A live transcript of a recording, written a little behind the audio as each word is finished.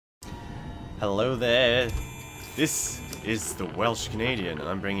Hello there. This is the Welsh Canadian, and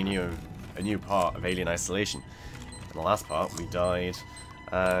I'm bringing you a new part of Alien Isolation. In the last part, we died,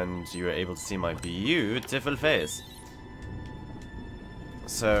 and you were able to see my beautiful face.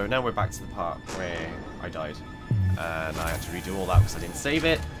 So now we're back to the part where I died, and I had to redo all that because I didn't save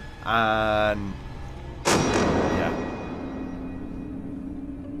it, and yeah.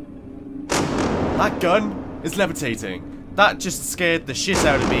 That gun is levitating. That just scared the shit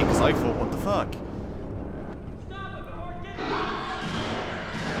out of me because I thought, what the fuck?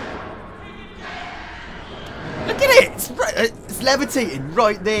 Look at it! It's levitating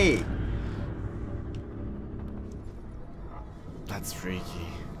right there. That's freaky.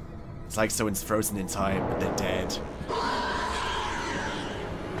 It's like someone's frozen in time, but they're dead.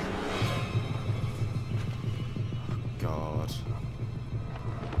 God.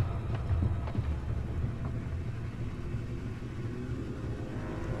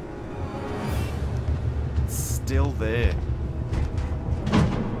 Still there.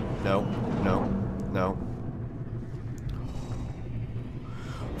 No, no, no.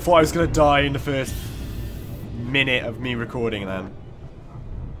 Thought I was gonna die in the first minute of me recording then.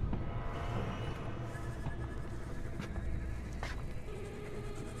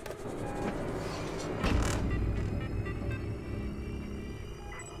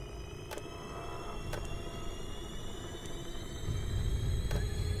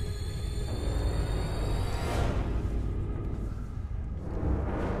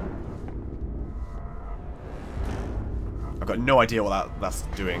 I've got no idea what that's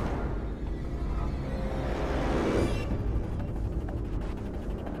doing.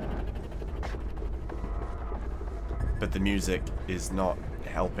 But the music is not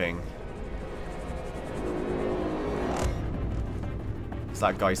helping. Is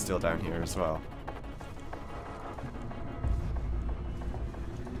that guy still down here as well?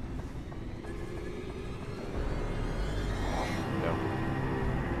 No.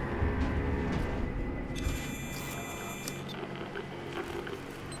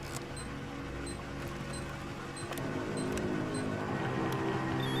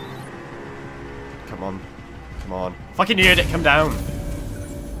 Come on. Come on. Fucking idiot, come down!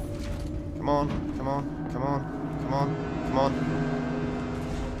 Come on, come on, come on, come on, come on.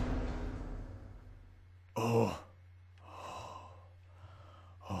 Oh.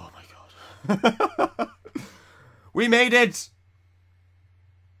 Oh my god. We made it!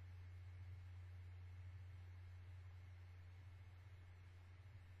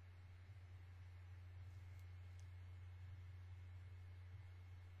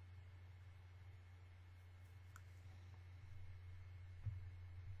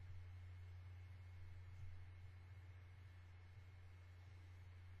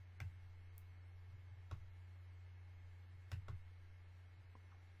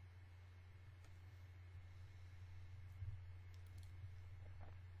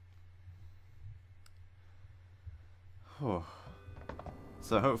 Oh.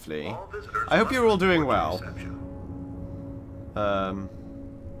 So hopefully, I hope you're all doing well. But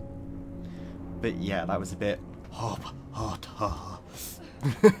yeah, that was a bit hot.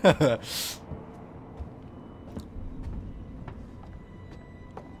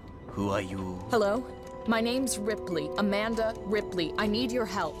 Who are you? Hello, my name's Ripley, Amanda Ripley. I need your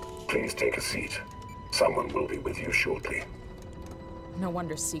help. Please take a seat. Someone will be with you shortly. No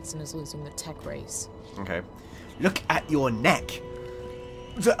wonder Seegson is losing the tech race. Okay. Look at your neck.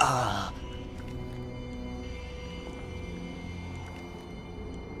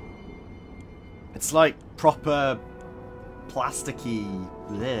 It's like proper plasticky.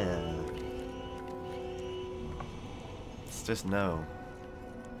 Bleh. It's just no.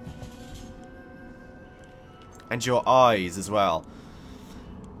 And your eyes as well.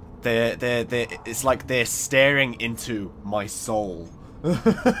 They're it's like they're staring into my soul.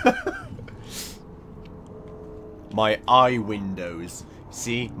 My eye windows.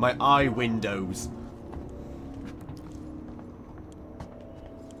 See? My eye windows.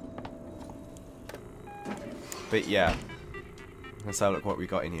 But yeah. Let's have a look what we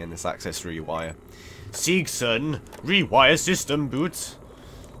got in here in this access rewire. Seegson, rewire system boot.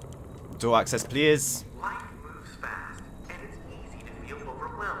 Door access please. Life moves fast, and it's easy to feel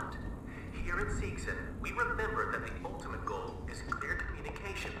overwhelmed. Here at Seegson, we remember that the ultimate goal is clear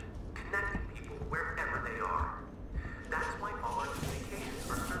communication, connecting people wherever they are. That's why all our communications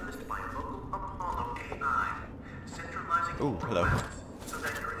are serviced by local Apollo AI, centralizing Ooh, hello. so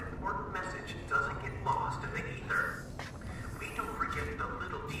that your important message doesn't get lost in the ether. We don't forget the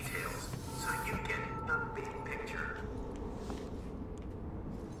little details, so you get the big picture.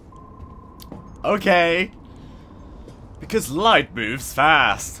 Okay. Because light moves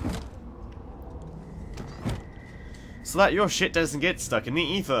fast. so that your shit doesn't get stuck in the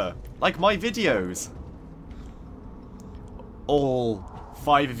ether, like my videos. All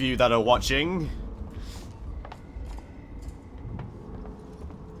 5 of you that are watching.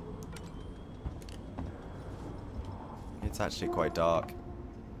 It's actually quite dark.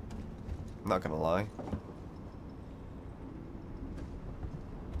 I'm not gonna lie.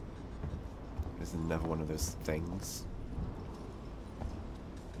 This is never one of those things.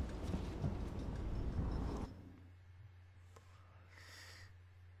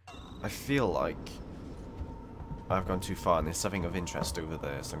 I feel like I've gone too far and there's something of interest over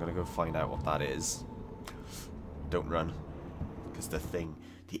there, so I'm gonna go find out what that is. Don't run. Because the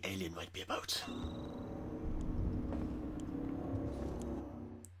alien might be about.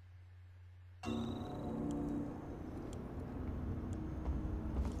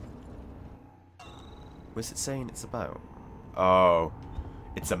 What's it saying it's about? Oh,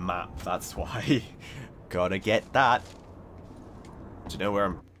 it's a map, that's why. Gotta get that. Do you know where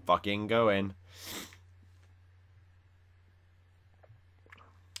I'm fucking going?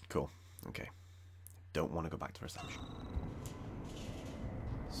 Cool. Okay. Don't want to go back to reception.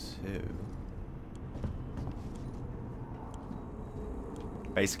 So...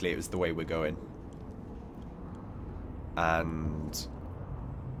 basically, it was the way we're going. And...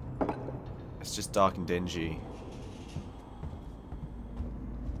 it's just dark and dingy.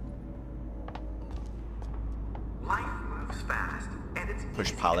 Life moves fast, and it's Push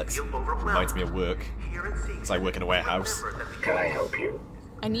easy to pallets. feel overwhelmed. Reminds me of work. Here in Seegson, It's like work in a warehouse. remember that the Can I help you?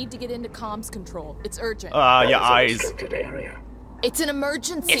 I need to get into comms control. It's urgent. Ah, your That is a eyes. restricted area. It's an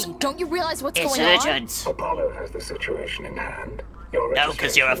emergency. Don't you realize what's It's going on? urgent. Apollo has the situation in hand. Your No,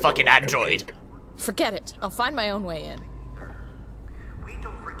 'cause you're a registration fucking will be android. complete. Forget it. I'll find my own way in. We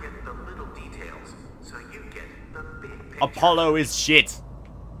don't forget the little details, so you get the big picture. Apollo is shit.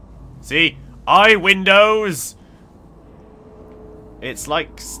 See? Eye windows! It's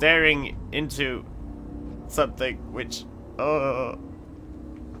like staring into something which...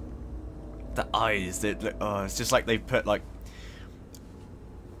 the eyes, it's just like they've put like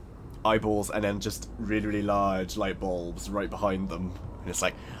eyeballs and then just really, really large light bulbs right behind them. And it's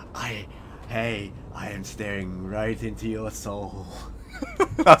like, hey, I am staring right into your soul.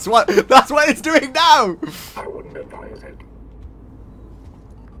 that's what it's doing now! I wouldn't advise it.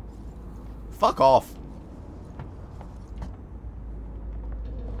 Fuck off.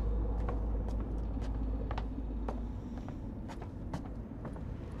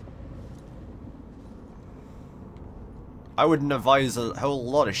 I wouldn't advise a whole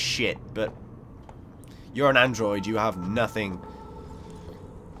lot of shit, but you're an android, you have nothing.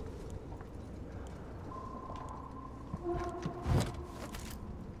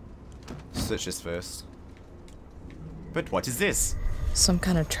 Search this first. But what is this? Some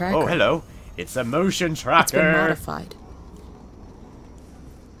kind of tracker. Oh, hello. It's a motion tracker. It's been modified.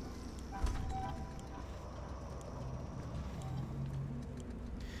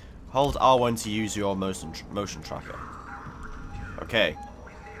 Hold R1 to use your motion tracker. Okay.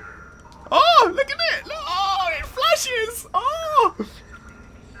 Oh, look at it! Look, oh, it flashes! Oh!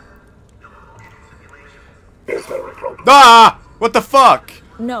 Is there a problem? Ah! What the fuck?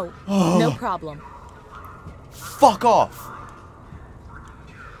 No. No problem. Fuck off!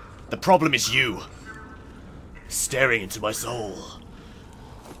 The problem is you. Staring into my soul.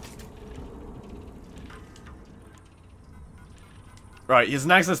 Right, here's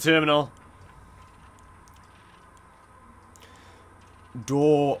an access terminal.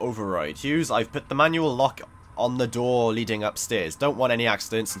 Door override. Hughes, I've put the manual lock on the door leading upstairs. Don't want any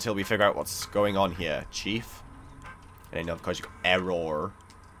accidents until we figure out what's going on here, Chief. And then, of course, you got error.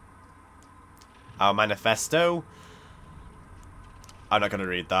 Our manifesto. I'm not going to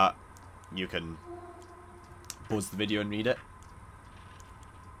read that. You can pause the video and read it.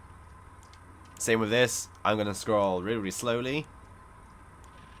 Same with this. I'm going to scroll really, really slowly.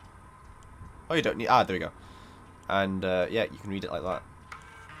 Oh, you don't need... Ah, there we go. And, yeah, you can read it like that.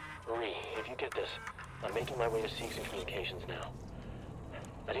 Marie, if you get this, I'm making my way to Seegson Communications now.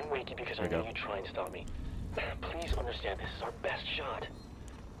 I didn't wake you because I knew you'd try and stop me. Please understand, this is our best shot.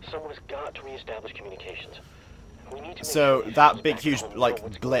 Someone has got to reestablish communications. We need to So, that big, huge,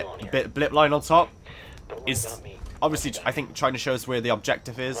 like, blip line on top is obviously, I think, trying to show us where the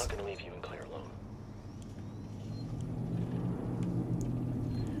objective is. I'm not going to leave you and Claire alone.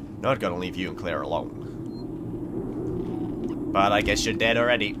 Not gonna leave you and Claire alone. But I guess you're dead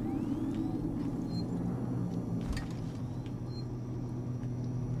already.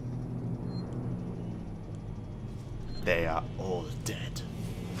 They are all dead.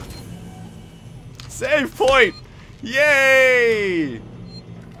 Save point! Yay!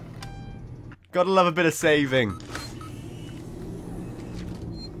 Gotta love a bit of saving.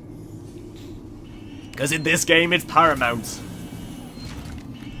 Because in this game, it's paramount.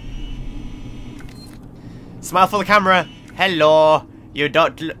 Smile for the camera. Hello. You're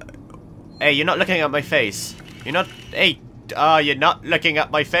not... Hey, you're not looking at my face. You're not... Hey. You're not looking at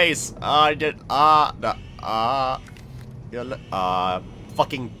my face. You're...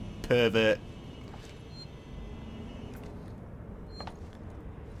 fucking pervert.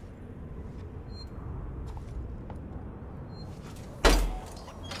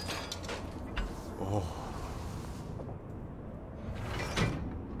 Oh.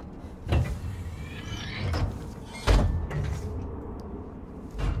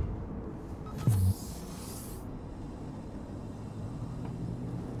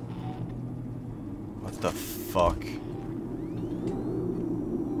 What the fuck?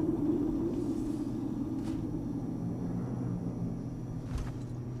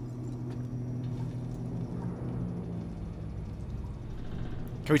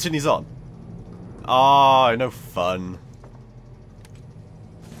 Can we turn these on? Oh, no fun.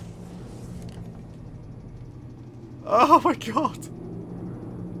 Oh my god.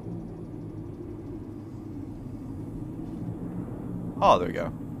 Oh, there we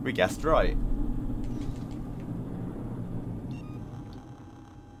go. We guessed right.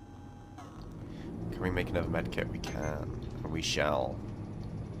 Can we make another medkit? We can. And we shall.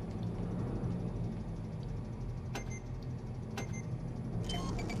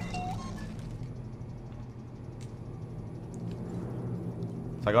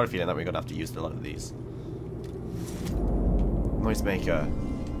 So I got a feeling that we're gonna have to use a lot of these. Noisemaker.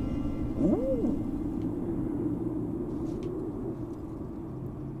 Ooh.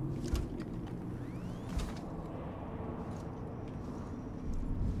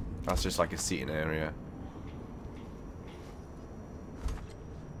 That's just like a seating area.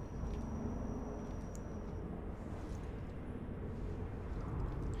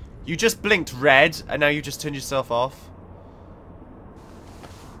 You just blinked red and now you just turned yourself off.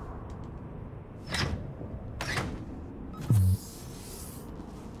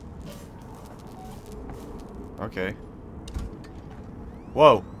 Okay.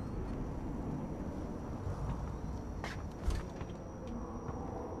 Whoa.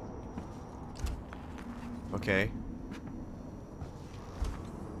 Okay.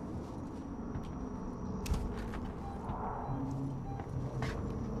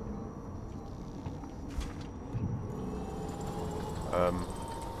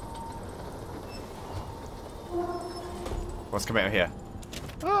 What's coming out here?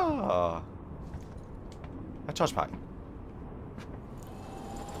 Ah. A charge pack.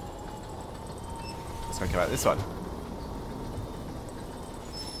 Let's go come out this one.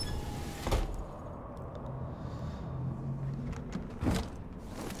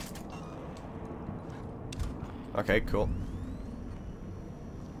 Okay, cool.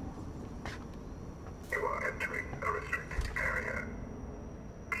 You are entering a restricted area.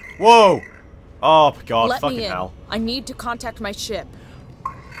 Whoa! Oh god, Let fucking me in. hell. I need to contact my ship.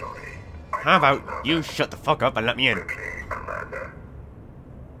 Sorry. How about you shut the fuck up and let me in? Amanda.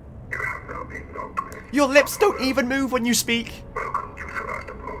 You have now been logged in. Your lips don't even move when you speak. Welcome to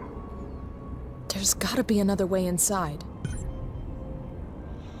Sevastopol. There's gotta be another way inside.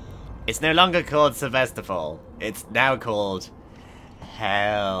 It's no longer called Sevastopol. It's now called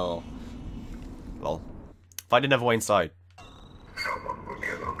Hell. Well, find another way inside. Someone will be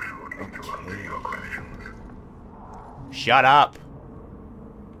along shortly to answer your questions. Shut up.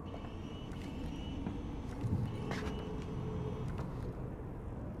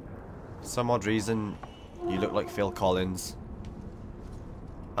 For some odd reason, you look like Phil Collins.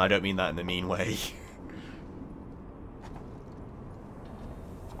 I don't mean that in a mean way.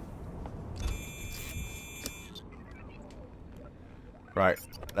 Right,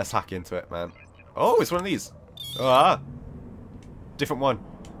 let's hack into it, man. Oh, it's one of these. Ah, different one.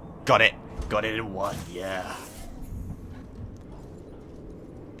 Got it. Got it in one. Yeah.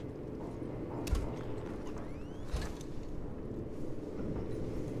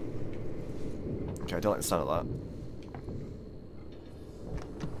 Okay, I don't like the sound of that.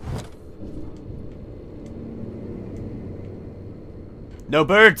 No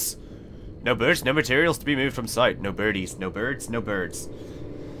birds! No birds, no materials to be moved from site. No birdies, no birds, no birds.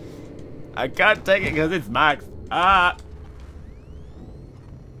 I can't take it because it's max. Ah!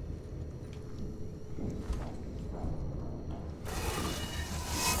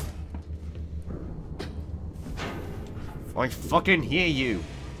 I fucking hear you.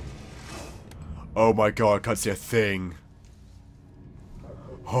 Oh my god, I can't see a thing.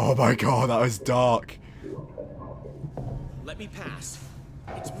 Oh my god, that was dark. Let me pass.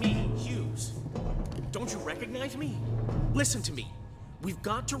 It's me, Hughes. Don't you recognize me? Listen to me. We've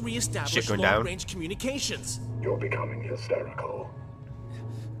got to reestablish Shit going down. long-range communications. You're becoming hysterical.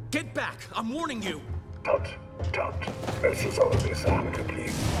 Get back! I'm warning you! Tut, tut. Let's resolve this amicably.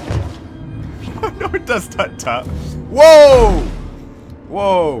 No, it does tut-tut. Whoa!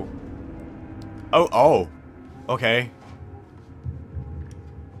 Whoa. Oh. Okay.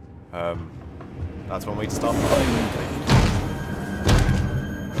 That's one way to stop.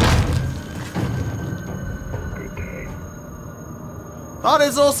 Good day. That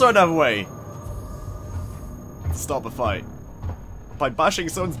is also another way to stop a fight. By bashing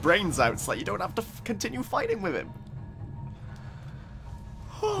someone's brains out so that you don't have to continue fighting with him.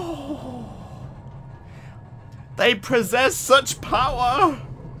 They possess such power!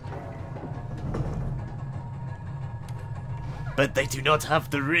 But they do not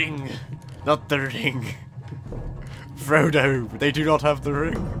have the ring. Not the ring. Frodo, they do not have the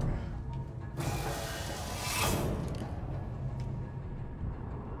ring.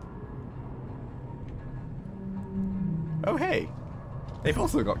 Oh hey. They've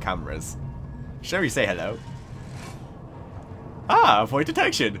also got cameras. Shall we say hello? Ah, avoid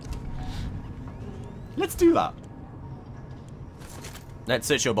detection. Let's do that. Let's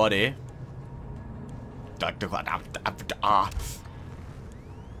search your body.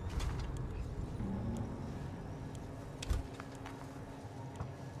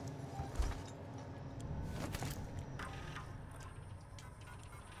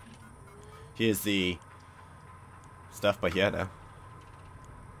 Here's the stuff by here now.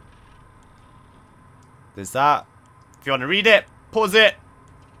 There's that. If you want to read it, pause it.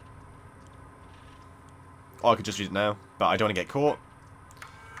 Or I could just read it now, but I don't want to get caught.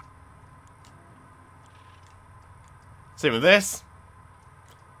 Same with this.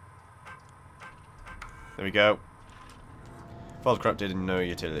 There we go. Files corrupted and no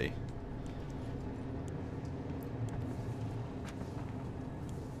utility.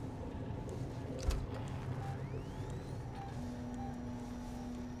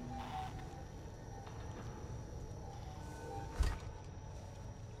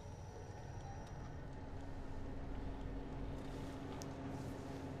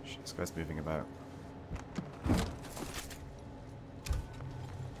 This guy's moving about.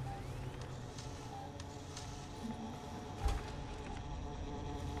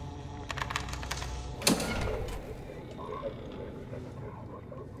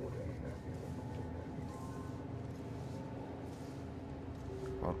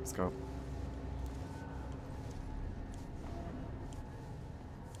 Well, let's go.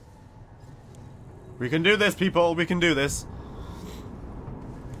 We can do this, people! We can do this!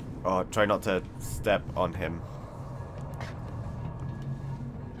 Oh, try not to step on him.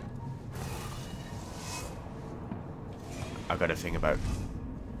 I've got a thing about...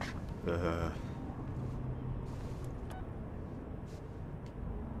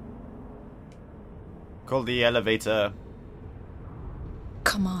 Call the elevator.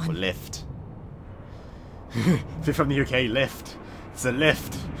 Come Or on. lift. If you're from the UK, lift. It's a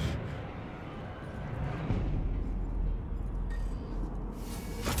lift.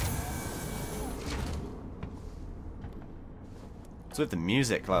 What's with the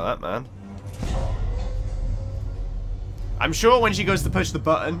music like that, man? I'm sure when she goes to push the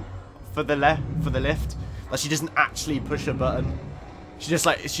button for the lift, that she doesn't actually push a button. She just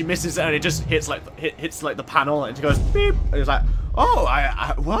she misses it and it just hits hits the panel and she goes beep and it's like, oh,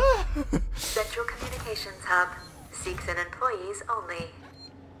 I what? Central Communications Hub. Seegson employees only.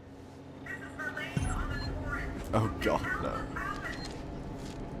 Oh god, no.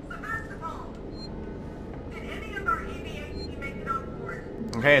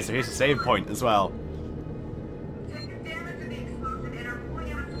 Okay, so here's a save point as well.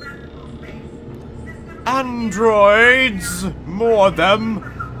 Androids! More of them!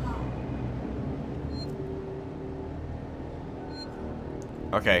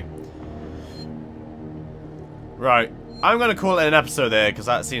 Okay. Right. I'm gonna call it an episode there, because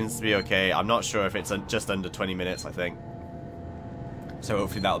that seems to be okay. I'm not sure if it's just under 20 minutes, I think. So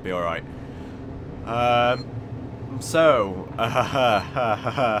hopefully that'll be alright.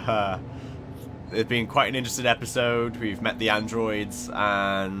 It's been quite an interesting episode. We've met the androids,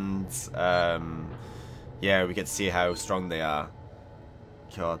 and yeah, we get to see how strong they are.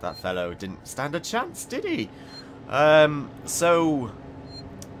 God, that fellow didn't stand a chance, did he? So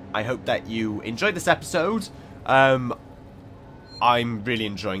I hope that you enjoyed this episode. I'm really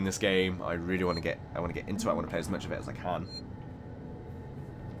enjoying this game. I really want to get into it. I want to play as much of it as I can.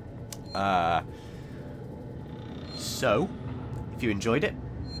 So, if you enjoyed it,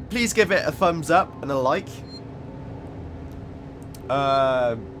 please give it a thumbs up and a like.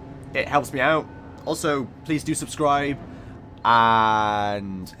 It helps me out. Also, please do subscribe.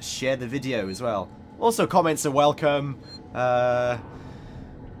 and share the video as well. Also, comments are welcome.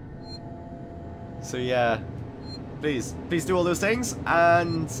 So yeah, please do all those things,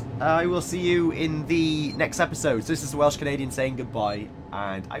 and I will see you in the next episode. So this is the Welsh Canadian saying goodbye,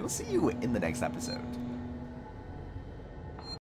 and I will see you in the next episode.